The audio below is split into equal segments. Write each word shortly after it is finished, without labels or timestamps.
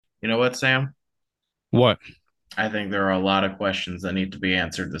You know what, Sam? What? I think there are a lot of questions that need to be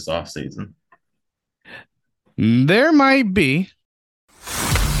answered this offseason. There might be.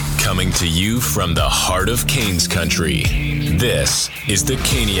 Coming to you from the heart of Canes country, this is the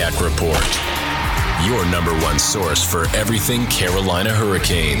Caniac Report. Your number one source for everything Carolina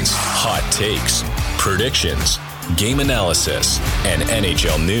Hurricanes, hot takes, predictions, game analysis, and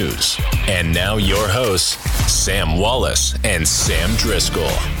NHL news. And now your hosts, Sam Wallace and Sam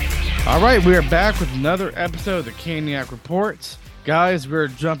Driscoll. All right, we are back with another episode of the Caniac Report. Guys, we're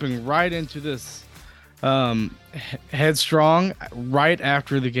jumping right into this headstrong right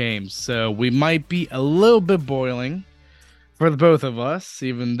after the game. So we might be a little bit boiling for the both of us,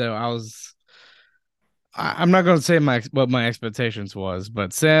 even though I'm not going to say what my expectations was,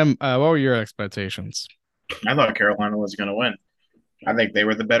 but Sam, what were your expectations? I thought Carolina was going to win. I think they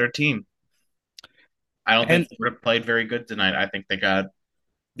were the better team. I don't think And Florida played very good tonight. I think they got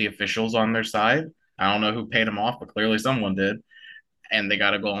the officials on their side. I don't know who paid them off, but clearly someone did. And they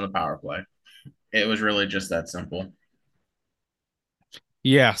got a goal on the power play. It was really just that simple.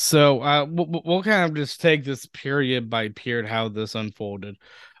 yeah, so we'll kind of just take this period by period how this unfolded.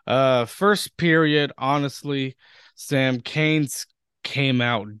 First period, honestly, Sam Canes came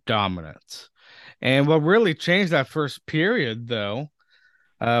out dominant. And what really changed that first period, though,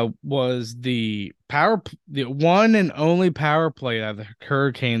 was the one and only power play that the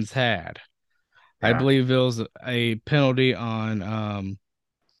Hurricanes had. I Yeah. believe it was a penalty on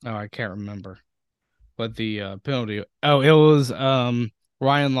oh, I can't remember what the penalty. Oh, it was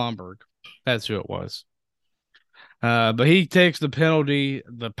Ryan Lomberg. That's who it was. But he takes the penalty.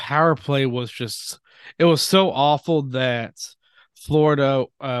 The power play was just it was so awful that Florida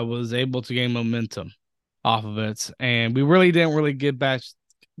was able to gain momentum off of it, and we really didn't really get back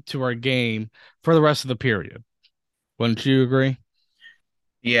to our game for the rest of the period. Wouldn't you agree?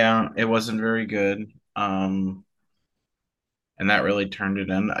 Yeah, it wasn't very good. And that really turned it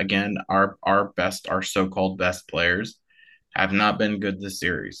in. Again, our so-called best players have not been good this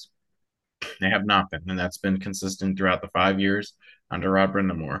series. They have not been, and that's been consistent throughout the 5 years under Rod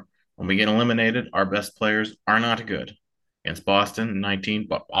Brindamore. When we get eliminated, our best players are not good. Against Boston, 19,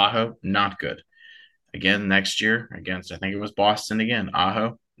 but Aho, not good. Again, next year, against, I think it was Boston again,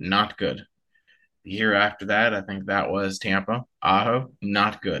 Aho, not good. The year after that, I think that was Tampa, Aho,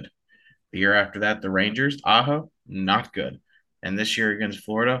 not good. The year after that, the Rangers, Aho, not good. And this year against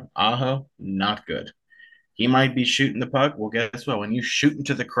Florida, Aho, not good. He might be shooting the puck. Well, guess what? When you shoot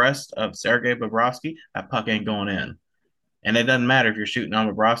into the crest of Sergei Bobrovsky, that puck ain't going in. And it doesn't matter if you're shooting on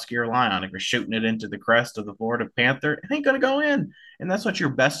Bobrovsky or Lyon. If you're shooting it into the crest of the Florida Panther, it ain't going to go in. And that's what your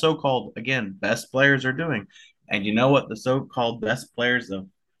best so-called, again, best players are doing. And you know what the so-called best players of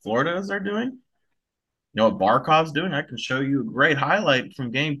Florida's are doing? You know what Barkov's doing? I can show you a great highlight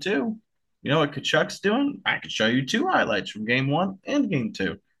from game two. You know what Kachuk's doing? I can show you two highlights from game one and game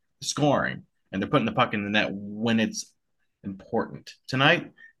two. Scoring. And they're putting the puck in the net when it's important.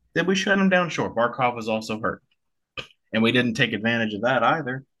 Tonight, did we shut him down? Sure. Barkov was also hurt. And we didn't take advantage of that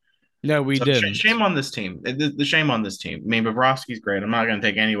either. No, we So didn't. shame on this team. The shame on this team. I mean, Bobrovsky's great. I'm not going to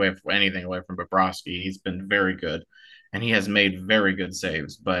take anything away from Bobrovsky. He's been very good, and he has made very good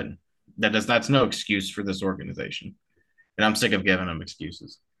saves. But that's no excuse for this organization, and I'm sick of giving them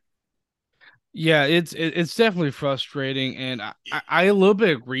excuses. Yeah, it's definitely frustrating, and I a little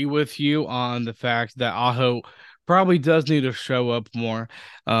bit agree with you on the fact that Aho probably does need to show up more.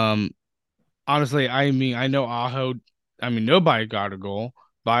 Um, Honestly, I mean, I know Aho. I mean, nobody got a goal,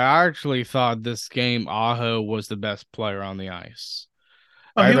 but I actually thought this game Aho was the best player on the ice.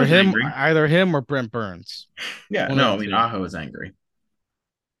 Oh, he was angry. Either him or Brent Burns, Yeah, one of no, I the mean two. Aho was angry.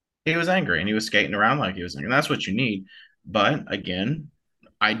 He was angry, and he was skating around like he was angry. And that's what you need. But again,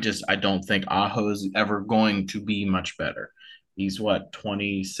 I don't think Aho is ever going to be much better. He's what,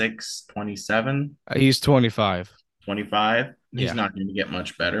 26, 27, He's 25. 25. He's Yeah, not going to get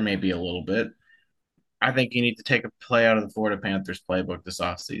much better, maybe a little bit. I think you need to take a play out of the Florida Panthers playbook this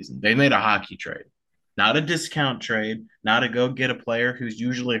offseason. They made a hockey trade, not a discount trade, not a go get a player who's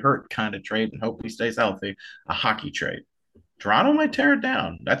usually hurt kind of trade and hope he stays healthy, a hockey trade. Toronto might tear it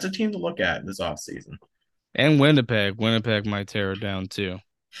down. That's a team to look at this offseason. and Winnipeg. Winnipeg might tear it down too.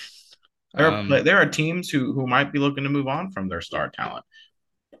 Um, There are teams who might be looking to move on from their star talent.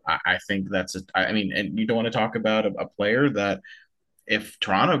 I think I mean, and you don't want to talk about a player that if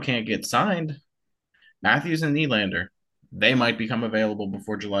Toronto can't get signed, Matthews and Nylander, they might become available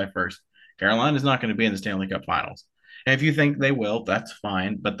before July 1st. Carolina's not going to be in the Stanley Cup Finals. And if you think they will, that's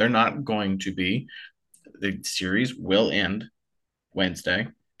fine, but they're not going to be. The series will end Wednesday.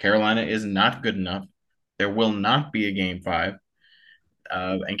 Carolina is not good enough. There will not be a game five.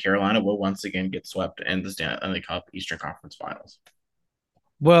 and Carolina will once again get swept in the Stanley Cup Eastern Conference Finals.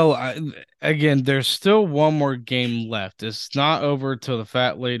 Well, again, there's still one more game left. It's not over till the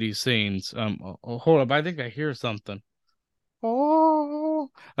fat lady sings. Hold up, I think I hear something.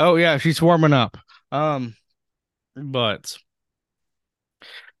 Oh yeah, she's warming up. But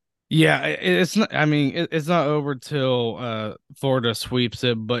yeah, it's not. I mean, it's not over till Florida sweeps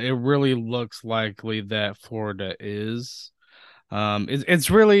it, but it really looks likely that Florida is. It's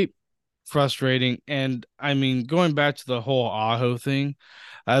really frustrating, and I mean, going back to the whole Aho thing,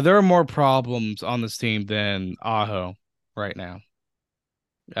 there are more problems on this team than Aho right now.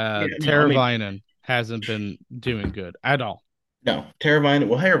 Yeah, no, I mean, Teravainen hasn't been doing good at all. no,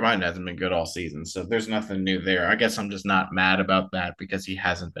 Teravainen hasn't been good all season, so there's nothing new there. I guess I'm just not mad about that because he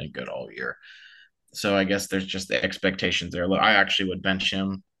hasn't been good all year. So I guess there's just the expectations there. Look, I actually would bench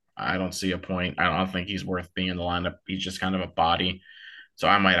him. I don't see a point. I don't think he's worth being in the lineup. He's just kind of a body. So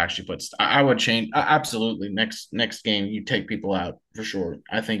I might actually put. I would change absolutely next game. You take people out for sure.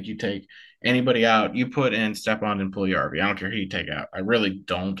 I think you take anybody out. You put in Stepan and Puljujarvi. I don't care who you take out. I really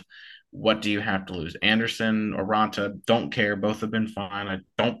don't. What do you have to lose? Anderson or Ranta? Don't care. Both have been fine. I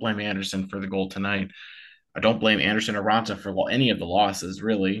don't blame Anderson for the goal tonight. I don't blame Anderson or Ranta for any of the losses,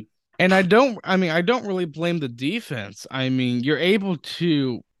 really. And I don't really blame the defense. I mean, you're able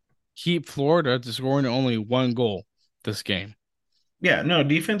to keep Florida to scoring only one goal this game. Yeah, no,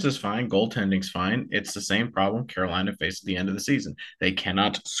 defense is fine. Goaltending's fine. It's the same problem Carolina faced at the end of the season. They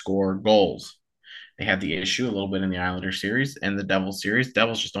cannot score goals. They had the issue a little bit in the Islander series and the Devils series.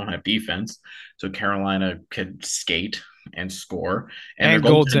 Devils just don't have defense. So Carolina could skate and score. And their And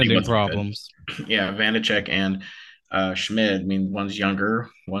goaltending goaltending wasn't good. problems. Yeah, Vanacek and Schmid. I mean, one's younger,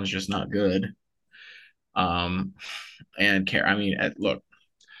 one's just not good. I mean, look,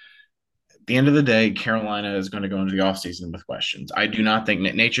 at the end of the day, Carolina is going to go into the offseason with questions. I do not think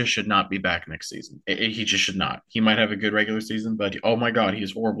Nature should not be back next season. He just should not. He might have a good regular season, but oh my God, he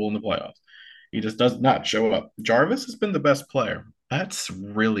is horrible in the playoffs. He just does not show up. Jarvis has been the best player. That's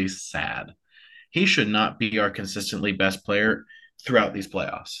really sad. He should not be our consistently best player throughout these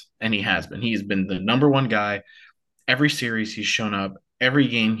playoffs. And he has been. He's been the number one guy. Every series he's shown up. Every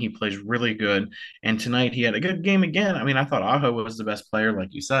game he plays really good. And tonight he had a good game again. I mean, I thought Aho was the best player,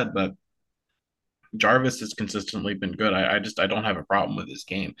 like you said, but Jarvis has consistently been good. I don't have a problem with his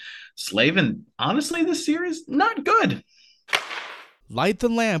game. Slavin, honestly, this series, not good. Light the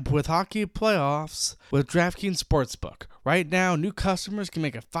lamp with hockey playoffs with DraftKings Sportsbook. Right now, new customers can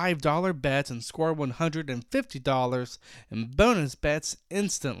make a $5 bet and score $150 in bonus bets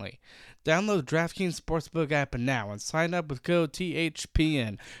instantly. Download the DraftKings Sportsbook app now and sign up with code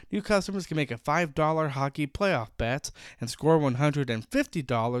THPN. New customers can make a $5 hockey playoff bet and score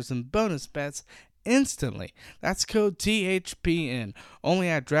 $150 in bonus bets instantly. That's code THPN, only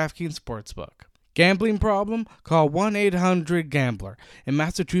at DraftKings Sportsbook. Gambling problem? Call 1-800-GAMBLER. In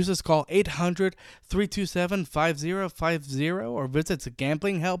Massachusetts, call 800-327-5050 or visit the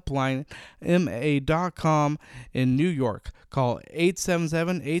Gambling Helpline MA.com. In New York, call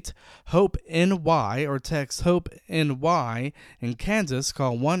 877-8-HOPE-NY or text HOPE-NY. In Kansas,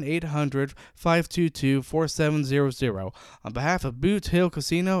 call 1-800-522-4700. On behalf of Boot Hill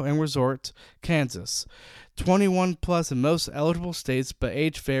Casino and Resort, Kansas. 21 plus in most eligible states, but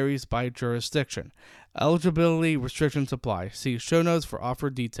age varies by jurisdiction. Eligibility restrictions apply. See show notes for offer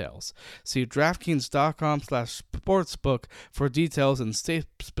details. See DraftKings.com/sportsbook for details and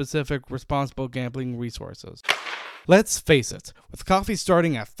state-specific responsible gambling resources. Let's face it, with coffee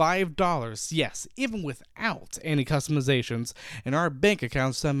starting at $5, yes, even without any customizations, and our bank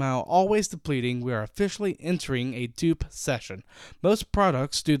account somehow always depleting, we are officially entering a dupe session. Most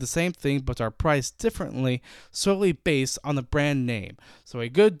products do the same thing but are priced differently solely based on the brand name, so a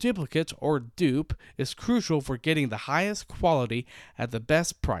good duplicate or dupe is crucial for getting the highest quality at the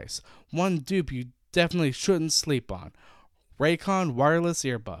best price. One dupe you definitely shouldn't sleep on: Raycon wireless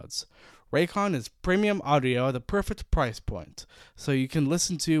earbuds. Raycon is premium audio at the perfect price point, so you can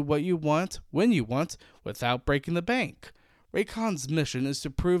listen to what you want, when you want, without breaking the bank. Raycon's mission is to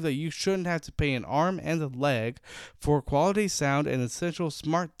prove that you shouldn't have to pay an arm and a leg for quality sound and essential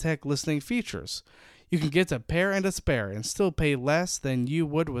smart tech listening features. You can get a pair and a spare and still pay less than you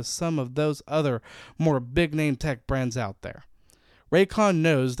would with some of those other more big-name tech brands out there. Raycon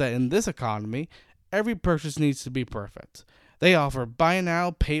knows that in this economy, every purchase needs to be perfect. They offer buy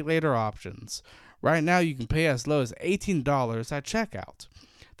now, pay later options. Right now, you can pay as low as $18 at checkout.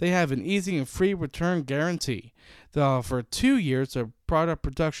 They have an easy and free return guarantee. They offer 2 years of product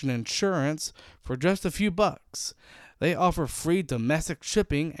production insurance for just a few bucks. They offer free domestic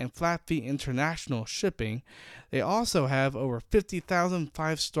shipping and flat fee international shipping. They also have over 50,000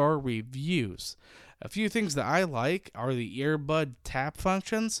 5-star reviews. A few things that I like are the earbud tap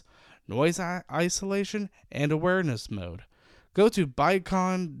functions, noise isolation, and awareness mode. Go to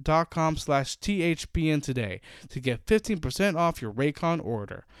buycon.com/THPN today to get 15% off your Raycon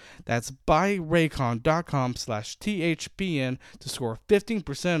order. That's buyraycon.com/THPN to score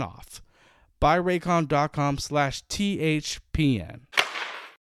 15% off. Buyraycon.com/THPN.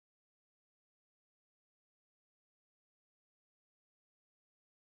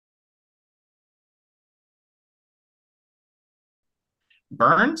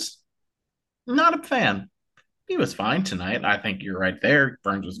 Burns, not a fan. He was fine tonight. I think you're right there.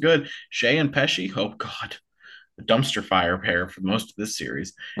 Burns was good. Shea and Pesci, oh God, a dumpster fire pair for most of this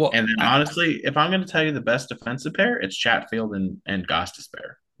series. Well, And then honestly, if I'm going to tell you the best defensive pair, it's Chatfield and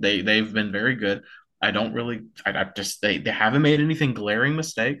Gostisbehere. They've been very good. I don't really I just they haven't made anything glaring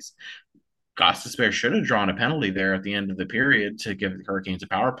mistakes. Gostisbehere should have drawn a penalty there at the end of the period to give the Hurricanes a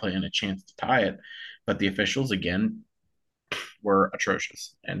power play and a chance to tie it. But the officials again were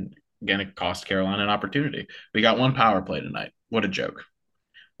atrocious. And again, it cost Carolina an opportunity. We got one power play tonight. What a joke.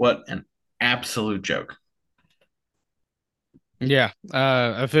 What an absolute joke. yeah,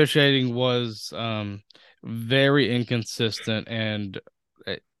 officiating was very inconsistent, and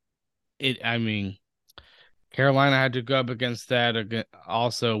I mean, Carolina had to go up against that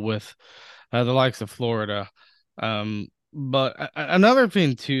also with the likes of Florida. But another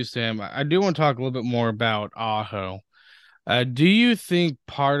thing too, Sam, I do want to talk a little bit more about Aho. Do you think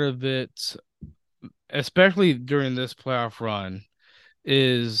part of it, especially during this playoff run,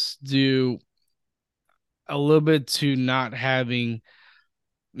 is due a little bit to not having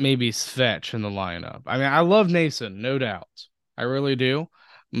maybe Svetch in the lineup? I mean, I love Nason, no doubt. I really do.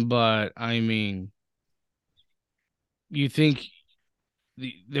 But I mean, you think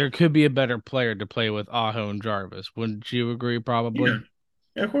there could be a better player to play with Aho and Jarvis. Wouldn't you agree? Yeah. Probably.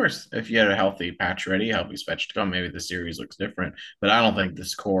 Yeah, of course. If you had a healthy patch ready, healthy Spetch to come, maybe the series looks different. But I don't think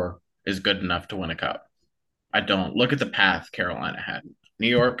this core is good enough to win a cup. I don't. Look at the path Carolina had. New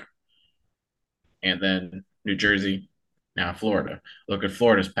York and then New Jersey, now Florida. Look at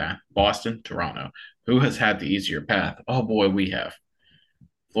Florida's path. Boston, Toronto. Who has had the easier path? Oh boy, we have.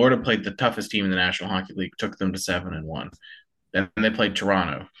 Florida played the toughest team in the National Hockey League, took them to 7-1. Then they played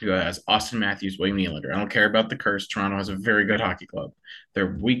Toronto, who has Austin Matthews, William Nylander. I don't care about the curse. Toronto has a very good hockey club.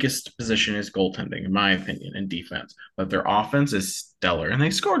 Their weakest position is goaltending, in my opinion, and defense. But their offense is stellar, and they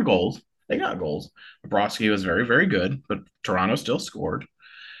scored goals. They got goals. Bobrovsky was very, very good, but Toronto still scored.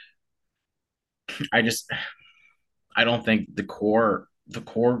 I just, I don't think the core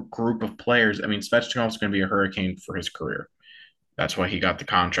group of players. I mean, Svechnikov's going to be a hurricane for his career. That's why he got the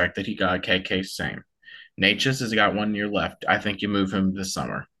contract that he got. KK same. Natchez has got 1 year left. I think you move him this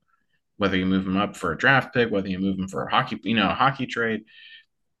summer. Whether you move him up for a draft pick, whether you move him for a hockey trade.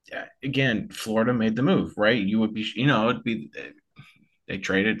 Again, Florida made the move, right? You would be, it'd be they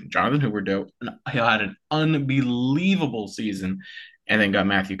traded Jonathan Huberdeau. He had an unbelievable season, and then got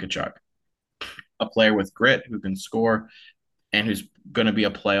Matthew Tkachuk, a player with grit who can score and who's going to be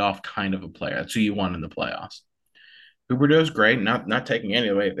a playoff kind of a player. That's who you want in the playoffs. Huberdeau's great, not taking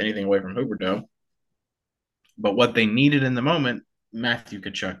anything away from Huberdeau, but what they needed in the moment, Matthew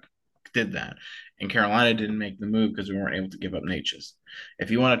Tkachuk did that. And Carolina didn't make the move because we weren't able to give up Natchez.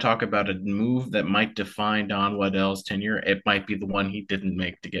 If you want to talk about a move that might define Don Waddell's tenure, it might be the one he didn't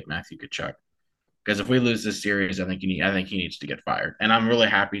make to get Matthew Tkachuk. Because if we lose this series, I think he needs to get fired. And I'm really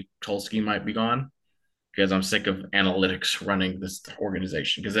happy Tulsky might be gone because I'm sick of analytics running this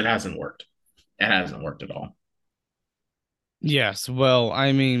organization because it hasn't worked. It hasn't worked at all. Yes. Well,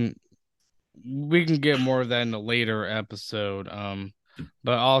 I mean, we can get more of that in a later episode.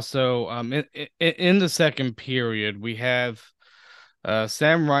 But also, in the second period, we have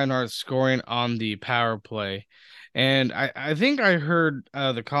Sam Reinhart scoring on the power play, and I think I heard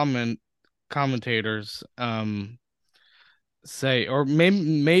the commentators say, or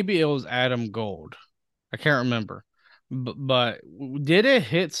maybe it was Adam Gold. I can't remember, but did it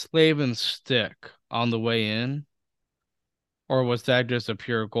hit Slavin's stick on the way in, or was that just a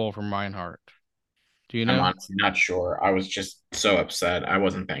pure goal from Reinhart? Do you I'm know? honestly not sure. I was just so upset. I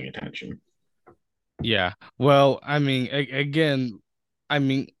wasn't paying attention. Yeah. Well, I mean, again, I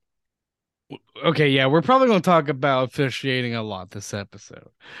mean, okay, yeah, we're probably going to talk about officiating a lot this episode.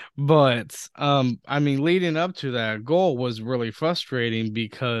 But I mean, leading up to that goal was really frustrating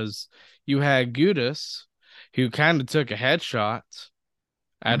because you had Gudis who kind of took a headshot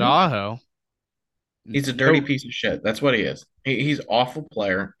at Mm-hmm. Aho. He's a dirty No, piece of shit. That's what he is. He's an awful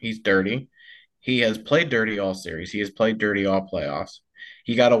player. He's dirty. He has played dirty all series. He has played dirty all playoffs.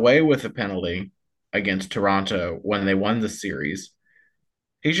 He got away with a penalty against Toronto when they won the series.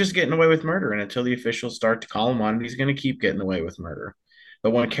 He's just getting away with murder, and until the officials start to call him on it, he's going to keep getting away with murder.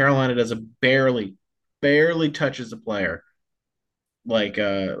 But when Carolina does a barely touches a player, like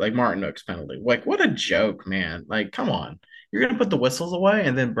Martin Oak's penalty, like what a joke, man! Like, come on, you're going to put the whistles away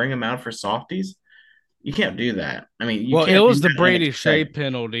and then bring them out for softies? You can't do that. I mean, you Well, it can't do was the that and Brady Shea expect.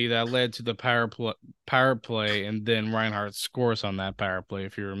 penalty that led to the power play, and then Reinhardt scores on that power play.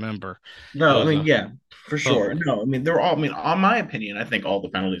 If you remember, it No, I was mean, a yeah, for sure. hook. No, I mean, they're all. I mean, on my opinion, I think all the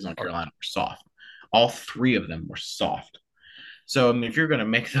penalties on Or, Carolina were soft. All three of them were soft. So, I mean, if you're going to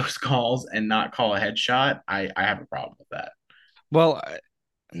make those calls and not call a headshot, I have a problem with that. well,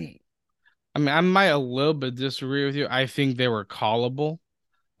 I mean, I might a little bit disagree with you. I think they were callable.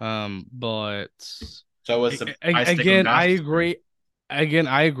 But So was the I stick on again, I Goss's agree. Again,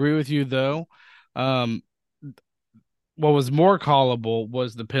 I agree with you though. Um, what was more callable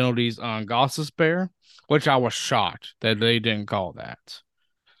was the penalties on Goss's Bear, which I was shocked that they didn't call that.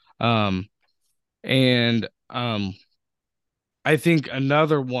 Um, and I think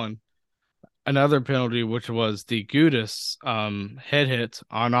another penalty, which was the Gudis head hit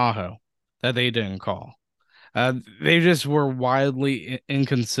on Aho that they didn't call. They just were wildly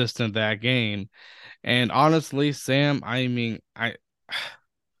inconsistent that game. And honestly, Sam, I mean,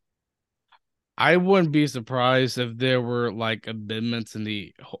 I wouldn't be surprised if there were like amendments in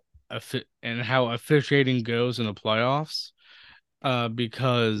the and how officiating goes in the playoffs.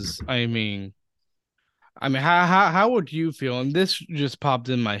 Because how would you feel? And this just popped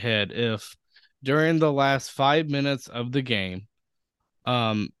in my head if during the last 5 minutes of the game,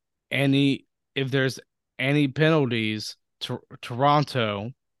 um, any if there's any penalties,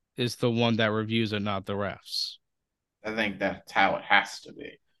 Toronto is the one that reviews it, not the refs. I think that's how it has to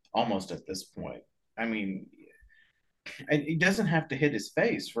be, almost at this point. I mean, he doesn't have to hit his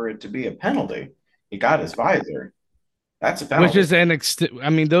face for it to be a penalty. He got his visor. That's a Which penalty. is an I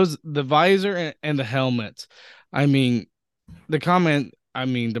mean, those the visor and the helmet. I mean,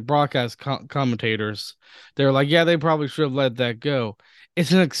 the broadcast commentators, they're like, yeah, they probably should have let that go.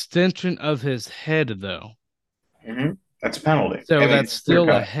 It's an extension of his head, though. Mm-hmm. That's a penalty. I So mean, that's it's clear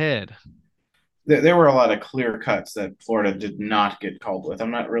still a cut. head. There were a lot of clear cuts that Florida did not get called with.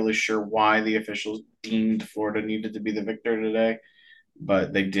 I'm not really sure why the officials deemed Florida needed to be the victor today,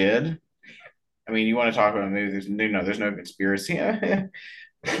 but they did. I mean, you want to talk about maybe there's no conspiracy. I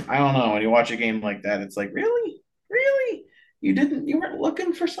don't know. When you watch a game like that, it's like, really, you weren't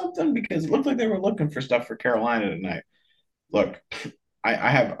looking for something because it looked like they were looking for stuff for Carolina tonight. Look, I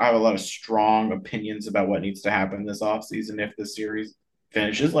have a lot of strong opinions about what needs to happen this offseason if the series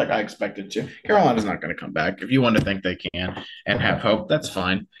finishes like I expect it to. Carolina's not going to come back. If you want to think they can and have hope, that's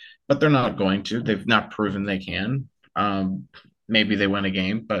fine. But they're not going to. They've not proven they can. Maybe they win a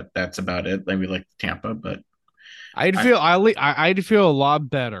game, but that's about it. Maybe like Tampa, but I I'd feel a lot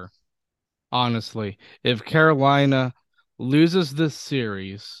better, honestly, if Carolina loses this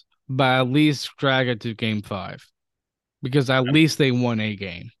series, but at least drag it to game 5. Because at least they won a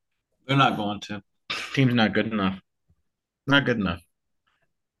game. they're not going to. Team's not good enough. Not good enough.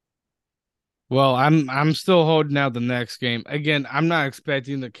 Well, I'm still holding out the next game. Again, I'm not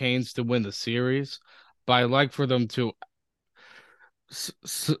expecting the Canes to win the series, but I like for them to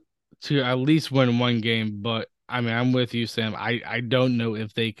at least win one game. But I mean, I'm with you, Sam. I don't know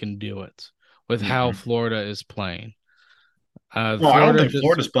if they can do it with how Mm-mm. Florida is playing. Well, I don't Florida think just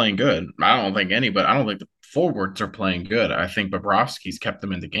Florida's playing good. I don't think the forwards are playing good. I think Bobrovsky's kept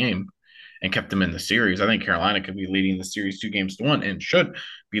them in the game and kept them in the series. I think Carolina could be leading the series 2 games to one and should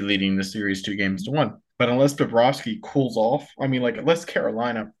be leading the series 2 games to one. But unless Bobrovsky cools off, I mean, like unless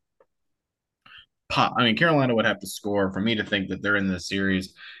Carolina pop, I mean, Carolina would have to score for me to think that they're in the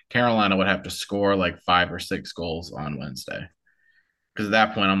series. Carolina would have to score like 5 or 6 goals on Wednesday. Because at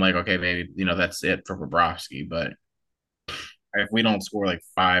that point, I'm like, okay, maybe that's it for Bobrovsky. But if we don't score like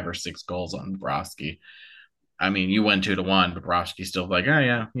 5 or 6 goals on Bobrovsky, I mean, you win 2-1, but Bobrovsky's still like, oh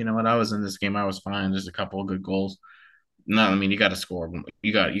yeah, you know what? I was in this game, I was fine. There's a couple of good goals. No, I mean, you got to score.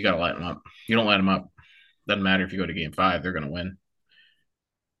 You got to light them up. You don't light them up. Doesn't matter if you go to game 5, they're gonna win.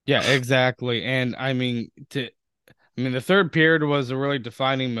 yeah, exactly. And I mean, the third period was a really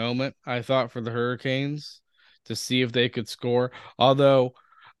defining moment, I thought, for the Hurricanes to see if they could score. Although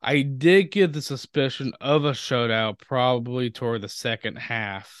I did get the suspicion of a shutout probably toward the second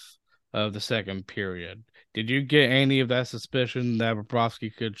half of the second period. Did you get any of that suspicion that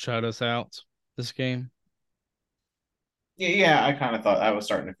Bobrovsky could shut us out this game? Yeah, I kind of thought I was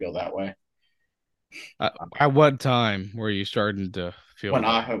starting to feel that way. At what time were you starting to when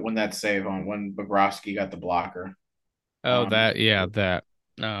Field goal. When that save on when Bobrovsky got the blocker. Oh, Um, that.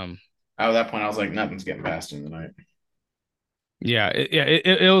 Um, at that point, I was like, nothing's getting past him tonight.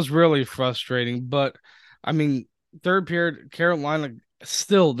 it was really frustrating. But I mean, third period, Carolina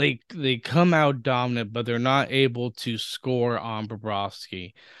still they come out dominant, but they're not able to score on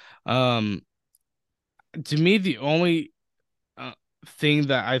Bobrovsky. Um, to me, the only uh, thing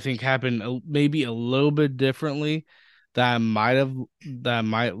that I think happened maybe a little bit differently that might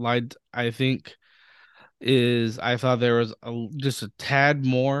lied I think is I thought there was just a tad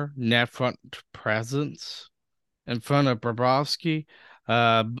more net front presence in front of Bobrovsky.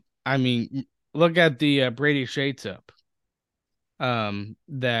 Uh, I mean, look at the Brady Shea tip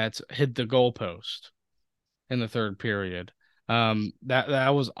that hit the goalpost in the third period. That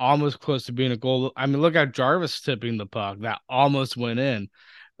was almost close to being a goal. I mean, look at Jarvis tipping the puck. That almost went in.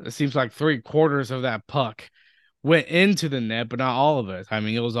 It seems like three-quarters of that puck went into the net, but not all of it. I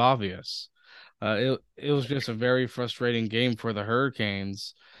mean, it was obvious. It was just a very frustrating game for the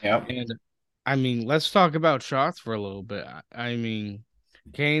Hurricanes. Yep. And I mean, let's talk about shots for a little bit. I mean,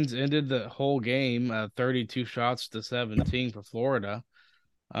 Canes ended the whole game 32 shots to 17 for Florida.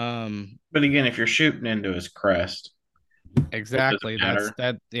 Um, But again, if you're shooting into his crest, it doesn't exactly. matter.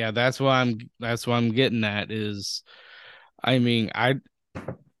 Yeah, that's what I'm getting at is I mean, I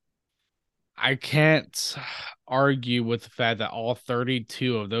can't argue with the fact that all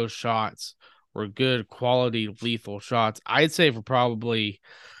 32 of those shots were good quality lethal shots. I'd say for probably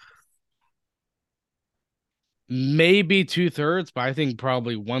maybe two-thirds, but I think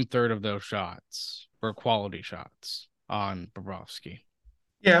probably one-third of those shots were quality shots on Bobrovsky.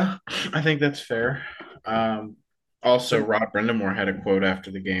 Yeah, I think that's fair. Um, Also, So, Rob Brendamore had a quote after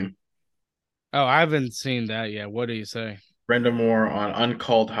the game. oh, I haven't seen that yet. What do you say? Brendamore on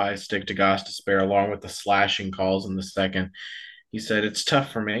uncalled high stick to Goss to spare, along with the slashing calls in the second. He said, "It's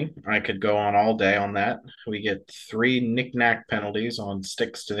tough for me. I could go on all day on that. We get three knick-knack penalties on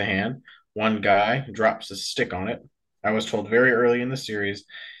sticks to the hand. One guy drops his stick on it. I was told very early in the series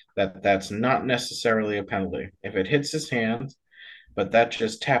that that's not necessarily a penalty. If it hits his hand, but that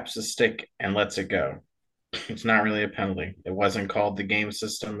just taps the stick and lets it go. It's not really a penalty. It wasn't called the game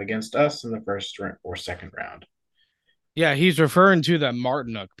system against us in the first or second round." Yeah, he's referring to that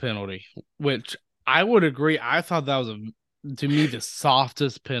Martinuk penalty, which I would agree. I thought that was to me the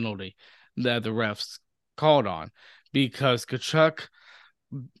softest penalty that the refs called on because Kachuk,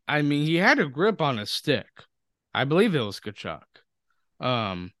 I mean, he had a grip on his stick. I believe it was Kachuk.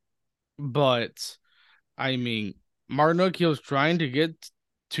 Um, but I mean, Martinuk he was trying to get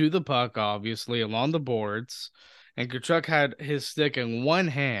to the puck, obviously along the boards, and Kachuk had his stick in one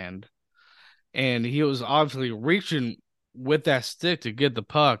hand and he was obviously reaching with that stick to get the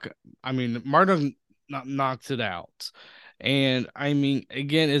puck. I mean, Martin knocks it out. And I mean,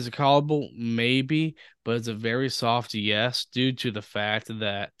 again, is it callable? Maybe, but it's a very soft yes due to the fact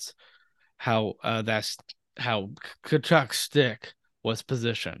that that's how Kachuk's stick was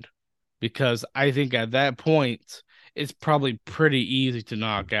positioned. Because I think at that point, it's probably pretty easy to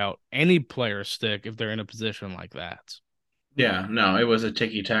knock out any player's stick if they're in a position like that. Yeah, no, it was a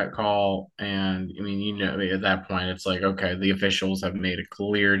ticky tack call. And I mean, at that point, it's like, okay, the officials have made a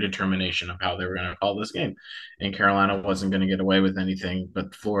clear determination of how they were going to call this game. And Carolina wasn't going to get away with anything,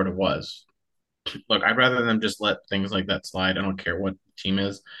 but Florida was. Look, I'd rather them just let things like that slide. I don't care what the team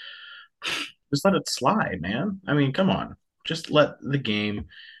is. Just let it slide, man. I mean, come on. Just let the game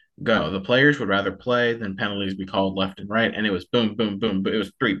go. The players would rather play than penalties be called left and right. And it was boom, boom, boom. But it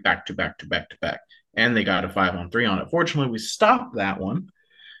was three back to back to back to back. And they got a 5-on-3 on it. Fortunately, we stopped that one.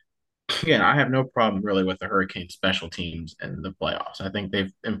 Again, I have no problem really with the Hurricane special teams in the playoffs. I think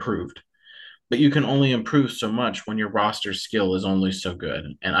they've improved. But you can only improve so much when your roster skill is only so good.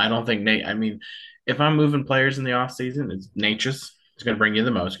 And I don't think Nate, I mean, if I'm moving players in the offseason, it's Nature's. It's going to bring you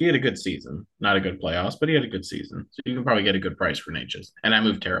the most. He had a good season, not a good playoffs, but he had a good season. So you can probably get a good price for Nature's. And I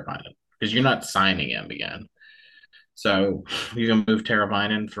moved Teravainen because you're not signing him again. So you can move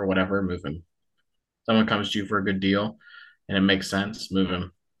Teravainen for whatever, move him. Someone comes to you for a good deal and it makes sense, move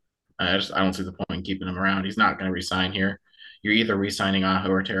him. I don't see the point in keeping him around. He's not going to resign here. You're either re-signing Aho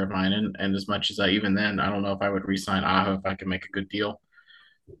or Teravainen, and as much as even then, I don't know if I would re-sign Aho if I could make a good deal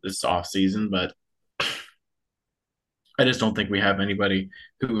this off season. But I just don't think we have anybody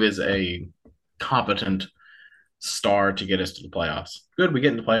who is a competent star to get us to the playoffs. Good, we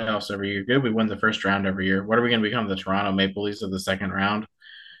get into playoffs every year. Good, we win the first round every year. What are we going to become? The Toronto Maple Leafs of the second round?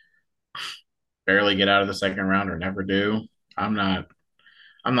 Barely get out of the second round or never do. I'm not.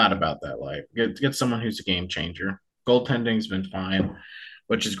 I'm not about that life. Get someone who's a game changer. Goaltending's been fine.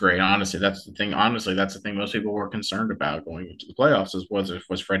 which is great. Honestly, that's the thing. Honestly, that's the thing most people were concerned about going into the playoffs is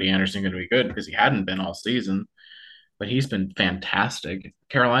was Freddie Anderson going to be good because he hadn't been all season, but he's been fantastic.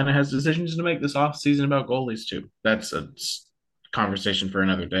 Carolina has decisions to make this off season about goalies too. That's a conversation for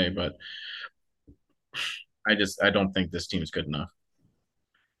another day, but I don't think this team is good enough.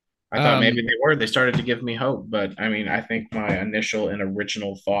 I thought maybe Um, they were. They started to give me hope, but I mean, I think my initial and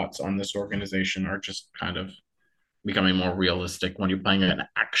original thoughts on this organization are just kind of becoming more realistic when you're playing an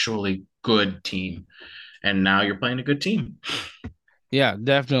actually good team. And now you're playing a good team. yeah,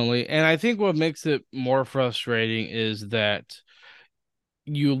 definitely. And I think what makes it more frustrating is that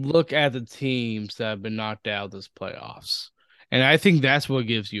you look at the teams that have been knocked out this playoffs. And I think that's what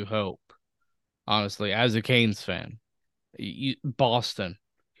gives you hope, honestly, as a Canes fan. Boston,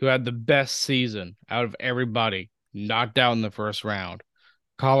 who had the best season out of everybody, knocked out in the first round.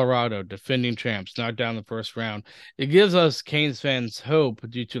 Colorado, defending champs, knocked down the first round. It gives us Canes fans hope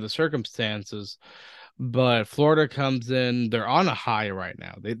due to the circumstances, but Florida comes in, they're on a high right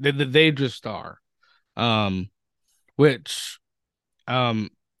now. They just are. Um, which um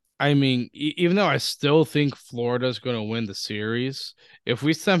I mean, even though I still think Florida's going to win the series, if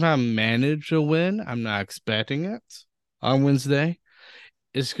we somehow manage a win, I'm not expecting it on Wednesday.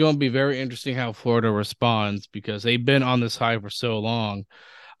 It's going to be very interesting how Florida responds because they've been on this high for so long.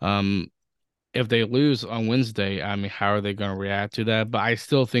 Um, if they lose on Wednesday, I mean, how are they going to react to that? But I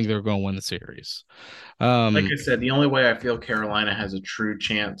still think they're going to win the series. Like I Um, said, the only way I feel Carolina has a true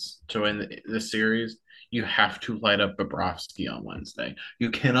chance to win the series, you have to light up Bobrovsky on Wednesday.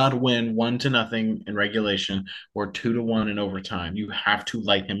 You cannot win 1-0 in regulation or 2-1 in overtime. You have to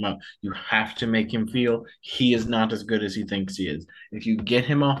light him up. You have to make him feel he is not as good as he thinks he is. If you get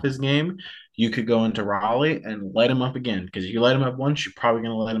him off his game, you could go into Raleigh and light him up again. Because if you light him up once, you're probably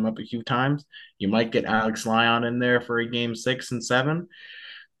going to light him up a few times. You might get Alex Lyon in there for a game 6 and 7,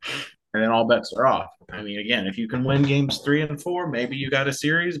 and then all bets are off. I mean, again, if you can win games 3 and 4, maybe you got a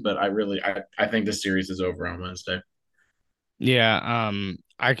series, but I think the series is over on Wednesday. yeah,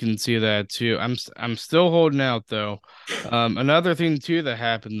 I can see that too. I'm still holding out though. Another thing too that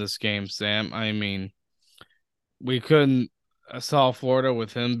happened this game, Sam. I mean, we couldn't solve Florida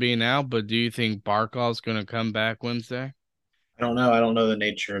with him being out, but do you think Barkov's going to come back Wednesday? I don't know. I don't know the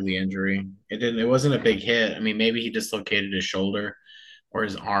nature of the injury. It wasn't a big hit. I mean, maybe he dislocated his shoulder or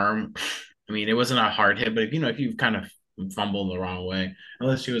his arm. I mean, it wasn't a hard hit, but if you kind of fumble the wrong way,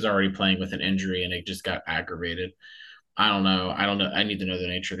 unless he was already playing with an injury and it just got aggravated. I don't know. I don't know. I need to know the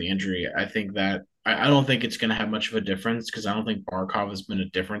nature of the injury. I think that I don't think it's going to have much of a difference because I don't think Barkov has been a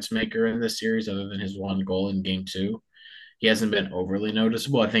difference maker in this series other than his one goal in game two. He hasn't been overly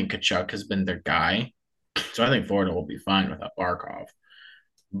noticeable. I think Kachuk has been their guy. So I think Florida will be fine without Barkov.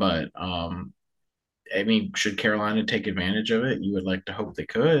 But I mean, should Carolina take advantage of it? You would like to hope they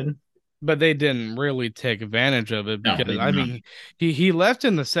could. But they didn't really take advantage of it No, because they I did not. mean he left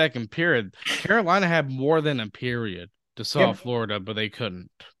in the second period. Carolina had more than a period to solve Yep. Florida, but they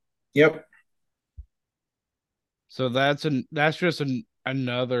couldn't. Yep. So that's just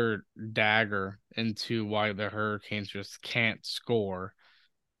another dagger into why the Hurricanes just can't score.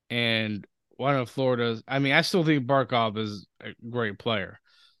 And one of Florida's, I mean, I still think Barkov is a great player,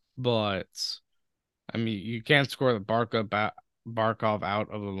 but I mean, you can't score the Barkov out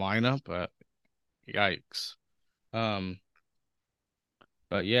of the lineup. But yikes. Um,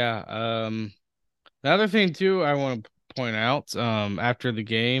 but yeah. The other thing too, I want to point out. After the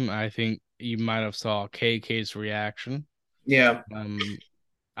game, I think you might have saw KK's reaction. Yeah. Um,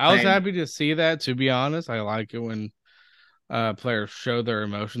 I was I happy to see that. To be honest, I like it when players show their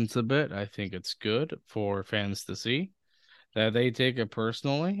emotions a bit. I think it's good for fans to see that they take it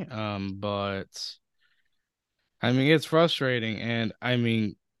personally. But I mean, it's frustrating, and I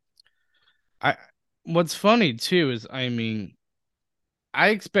mean, I what's funny too is I mean, I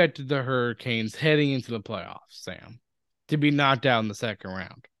expected the Hurricanes heading into the playoffs, Sam, to be knocked out in the second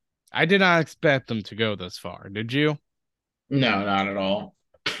round. I did not expect them to go this far. Did you? No, not at all.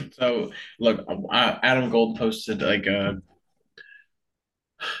 So look, Adam Gold posted a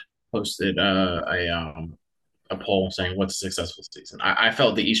poll saying what's a successful season. I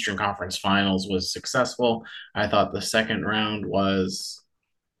felt the Eastern Conference Finals was successful. I thought the second round was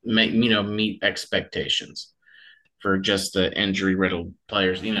meet expectations for just the injury riddled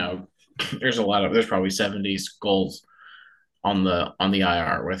players. There's probably 70 goals on the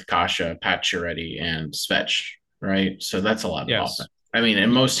IR with Kasha, Pacioretty, and Svech, right? So that's a lot of Yes. offense. I mean,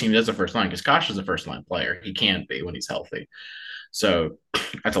 and most teams that's a first line because Kasha's a first line player. He can be when he's healthy. So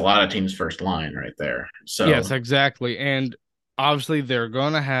that's a lot of teams' first line right there. Yes, So exactly. And obviously they're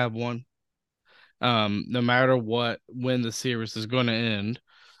gonna have one. no matter when the series is going to end.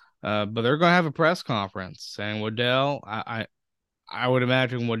 But they're going to have a press conference, and I would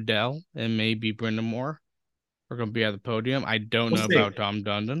imagine Waddell and maybe Brendan Moore are going to be at the podium. I don't We'll know see. about Tom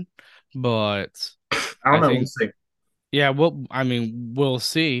Dundon, but I don't I know. We'll think, see. yeah, well, I mean, we'll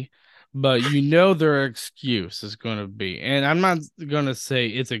see. But their excuse is going to be, and I'm not going to say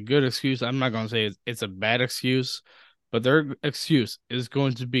it's a good excuse. I'm not going to say it's a bad excuse, but their excuse is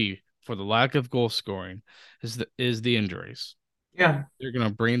going to be for the lack of goal scoring is the injuries. Yeah, They're going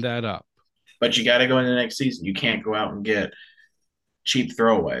to bring that up. but you got to go into the next season. You can't go out and get cheap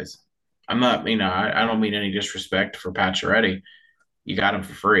throwaways. I'm not, I don't mean any disrespect for Pacioretty. You got him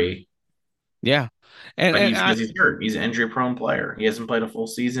for free, Yeah, and but and he's I, because he's hurt. He's an injury prone player. He hasn't played a full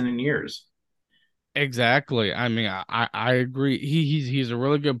season in years. exactly. I mean, I agree. He's a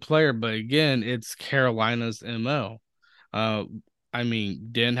really good player, but again, it's Carolina's MO. Uh, I mean,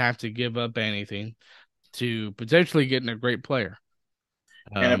 didn't have to give up anything to potentially getting a great player.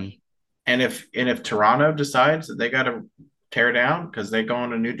 And if Um, and if Toronto decides that they got to tear down because they go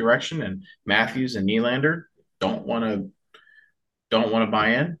in a new direction, and Matthews and Nylander don't want to don't want to buy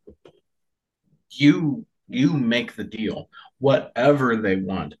in, you make the deal. Whatever they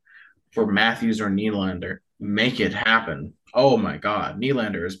want for Matthews or Nylander, make it happen. Oh my God,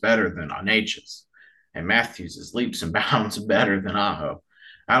 Nylander is better than Onachis, and Matthews is leaps and bounds better than Aho.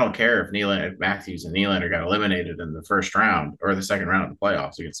 I don't care if Matthews and Nylander got eliminated in the first round or the second round of the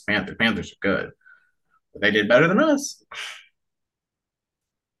playoffs against the Panthers. Panthers are good, but they did better than us.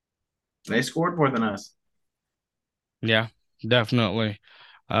 They scored more than us. yeah, definitely.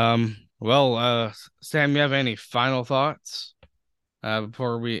 Well, Sam, you have any final thoughts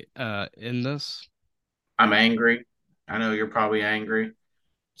before we end this? I'm angry. I know you're probably angry.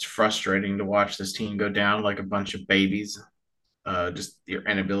 It's frustrating to watch this team go down like a bunch of babies. Just your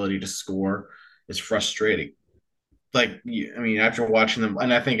inability to score is frustrating. I mean, after watching them,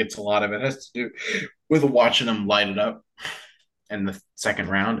 and I think it's a lot of it has to do with watching them light it up in the second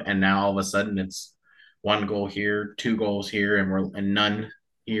round, and now all of a sudden it's one goal here, two goals here, and none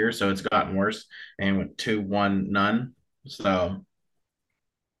here. So it's gotten worse, and went 2-1 none. So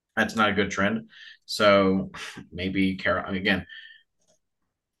that's not a good trend. So maybe Carol again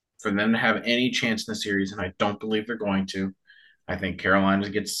for them to have any chance in the series, and I don't believe they're going to. I think Carolina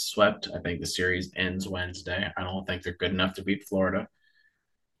gets swept. I think the series ends Wednesday. I don't think they're good enough to beat Florida.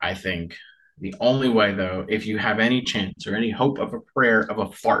 I think the only way, though, if you have any chance or any hope of a prayer of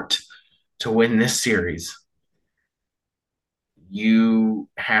a fart to win this series, you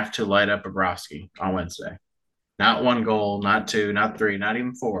have to light up Bobrovsky on Wednesday. Not one goal, not two, not three, not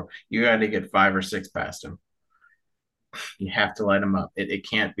even four. You got to get 5 or 6 past him. You have to light him up. It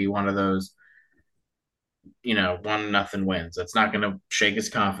can't be one of those, 1-0 wins. That's not going to shake his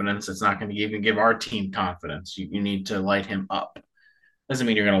confidence. It's not going to even give our team confidence. You need to light him up. Doesn't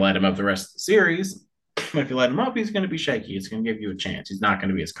mean you're going to light him up the rest of the series. If you let him up, he's going to be shaky. It's going to give you a chance. He's not going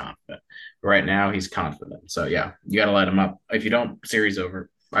to be as confident. But right now, he's confident. So, yeah, you got to let him up. If you don't, series over.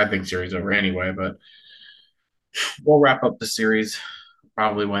 I think series over anyway, but we'll wrap up the series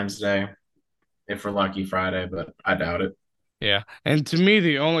probably Wednesday. If we're lucky, Friday, but I doubt it. Yeah, and to me,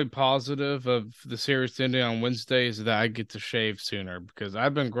 the only positive of the series ending on Wednesday is that I get to shave sooner because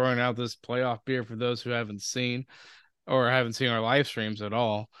I've been growing out this playoff beard for those who haven't seen or haven't seen our live streams at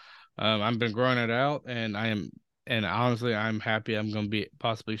all. I've been growing it out, and honestly, I'm happy I'm going to be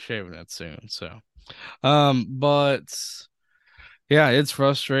possibly shaving it soon. So, but yeah, it's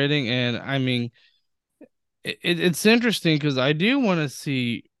frustrating, and I mean, it's interesting because I do want to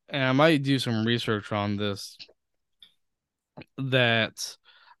see, and I might do some research on this. That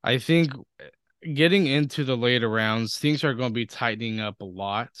I think getting into the later rounds, things are going to be tightening up a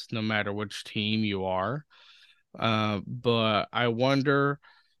lot, no matter which team you are. But I wonder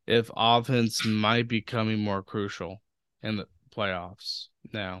if offense might be becoming more crucial in the playoffs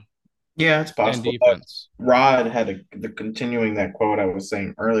now Yeah, it's than possible. defense. Rod had the continuing that quote I was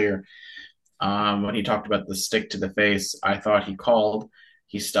saying earlier. When he talked about the stick to the face, I thought he called.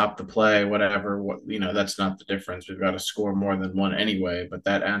 He stopped the play, whatever. That's not the difference. We've got to score more than one anyway, but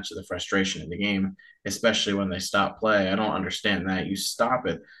that adds to the frustration in the game, especially when they stop play. I don't understand that. You stop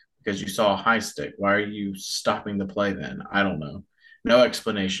it because you saw a high stick. Why are you stopping the play then? I don't know. No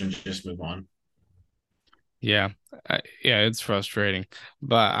explanation. Just move on. Yeah, yeah, it's frustrating,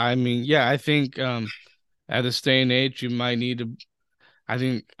 but I mean, yeah, I think at this day and age, you might need to. I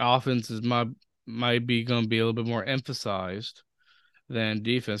think offenses might be going to be a little bit more emphasized than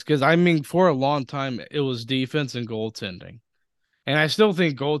defense. Because I mean, for a long time, it was defense and goaltending, and I still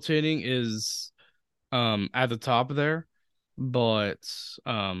think goaltending is at the top of there. But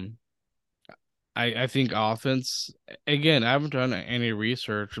um, I think offense, again, I haven't done any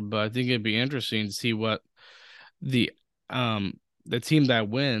research, but I think it'd be interesting to see what the the team that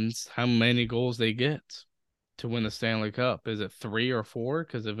wins, how many goals they get to win the Stanley Cup. Is it 3 or 4?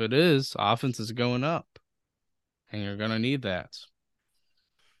 Because if it is, offense is going up, and you're gonna need that.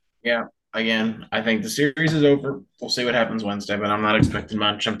 Yeah. Again, I think the series is over. We'll see what happens Wednesday, but I'm not expecting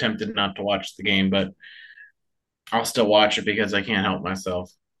much. I'm tempted not to watch the game, but I'll still watch it because I can't help myself.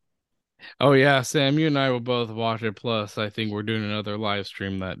 Oh yeah, Sam, you and I will both watch it. Plus, I think we're doing another live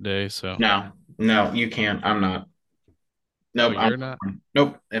stream that day. So, No, no, you can't. I'm not. oh, Nope. you're not.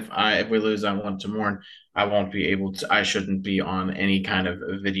 Nope. If we lose, I want to mourn. I won't be able to. I shouldn't be on any kind of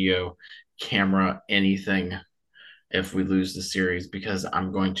video, camera, anything if we lose the series because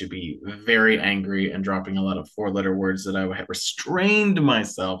I'm going to be very angry and dropping a lot of four-letter words that I have restrained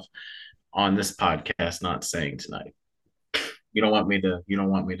myself on this podcast not saying tonight. You don't want me to. You don't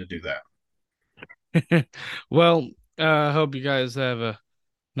want me to do that. Well, I hope you guys have a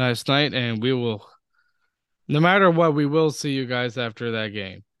nice night, and we will, no matter what, we will see you guys after that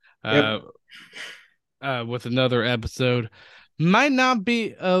game. Yep. With another episode. Might not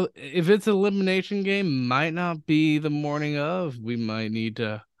be if it's an elimination game, might not be the morning of. We might need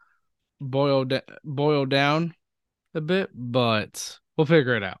to boil down a bit, but we'll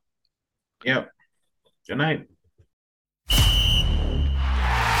figure it out. Yep. Good night.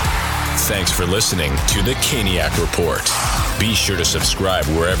 Thanks for listening to the Caniac Report. Be sure to subscribe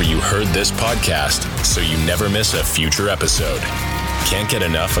wherever you heard this podcast so you never miss a future episode. Can't get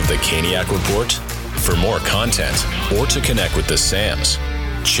enough of the Caniac Report? For more content or to connect with the Sams,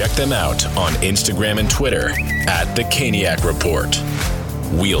 check them out on Instagram and Twitter at the Caniac Report.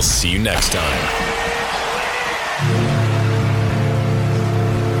 We'll see you next time.